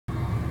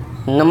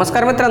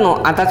नमस्कार मित्रांनो,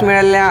 आताच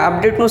मिळालेल्या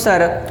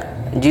अपडेटनुसार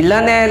जिल्हा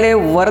न्यायालय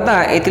वर्धा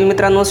येथील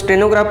मित्रांनो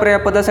स्टेनोग्राफर या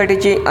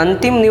पदासाठीची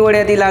अंतिम निवड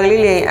यादी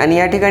लागलेली आहे आणि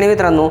या ठिकाणी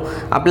मित्रांनो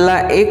आपल्याला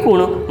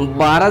एकूण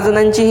 12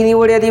 जणांची ही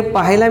निवड यादी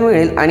पाहायला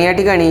मिळेल आणि या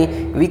ठिकाणी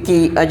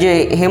विकी,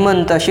 अजय,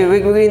 हेमंत अशी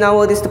वेगवेगळी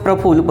नावं दिसतील,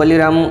 प्रफुल,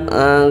 बलिराम,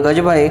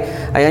 गजभाई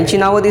यांची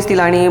नावं दिसतील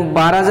आणि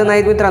 12 जण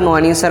आहेत मित्रांनो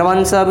आणि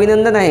सर्वांचं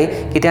अभिनंदन आहे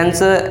की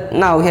त्यांचं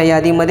नाव ह्या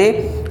यादीमध्ये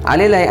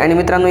आलेलं आहे। आणि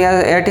मित्रांनो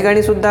या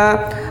ठिकाणी सुद्धा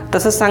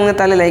तसंच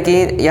सांगण्यात आलेलं आहे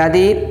की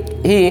यादी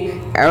ही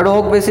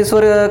ॲडहॉक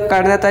बेसिसवर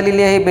काढण्यात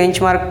आलेली आहे।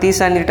 बेंचमार्क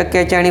 30 आणि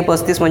टक्क्याचे आणि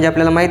 35 म्हणजे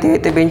आपल्याला माहिती आहे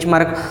ते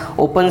बेंचमार्क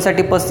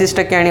ओपनसाठी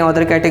 35% आणि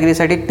अदर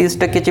कॅटेगरीसाठी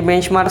 30%चे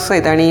बेंचमार्क्स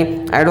आहेत आणि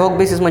ॲडहॉक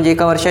बेसिस म्हणजे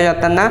एका वर्षाच्या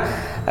त्यांना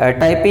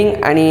टायपिंग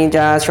आणि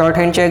ज्या शॉर्ट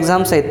हँडच्या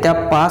एक्झाम्स आहेत त्या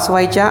पास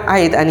व्हायच्या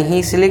आहेत आणि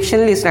ही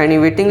सिलेक्शन लिस्ट आणि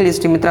वेटिंग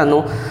लिस्ट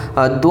मित्रांनो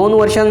 2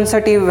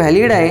 वर्षांसाठी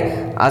व्हॅलिड आहे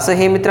असं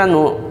हे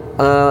मित्रांनो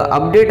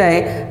अपडेट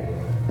आहे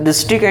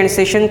डिस्ट्रिक्ट अँड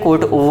सेशन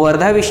कोर्ट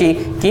वर्धाविषयी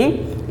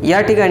की या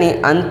ठिकाणी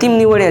अंतिम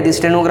निवड यादी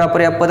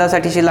स्टेनोग्राफर या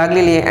पदासाठीची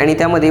लागलेली आहे आणि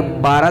त्यामध्ये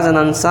 12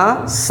 जणांचा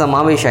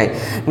समावेश आहे।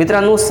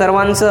 मित्रांनो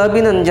सर्वांचं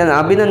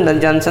अभिनंदन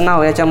ज्यांचं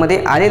नाव याच्यामध्ये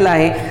आलेलं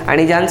आहे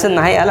आणि ज्यांचं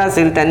नाही आलं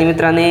असेल त्यांनी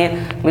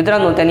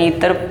मित्रांनो त्यांनी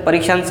इतर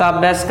परीक्षांचा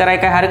अभ्यास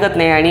करायला काही हरकत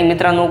नाही आणि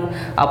मित्रांनो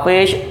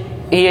अपयश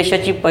ही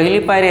यशाची पहिली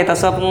पायरी आहे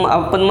असं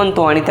आपण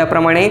म्हणतो आणि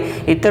त्याप्रमाणे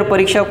इतर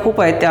परीक्षा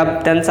खूप आहेत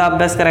त्यांचा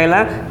अभ्यास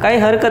करायला काही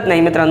हरकत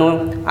नाही। मित्रांनो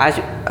आज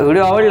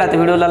व्हिडिओ आवडला तर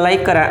व्हिडिओला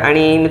लाईक करा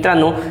आणि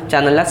मित्रांनो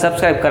चॅनलला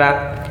सबस्क्राईब करा।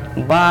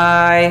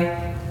 बाय।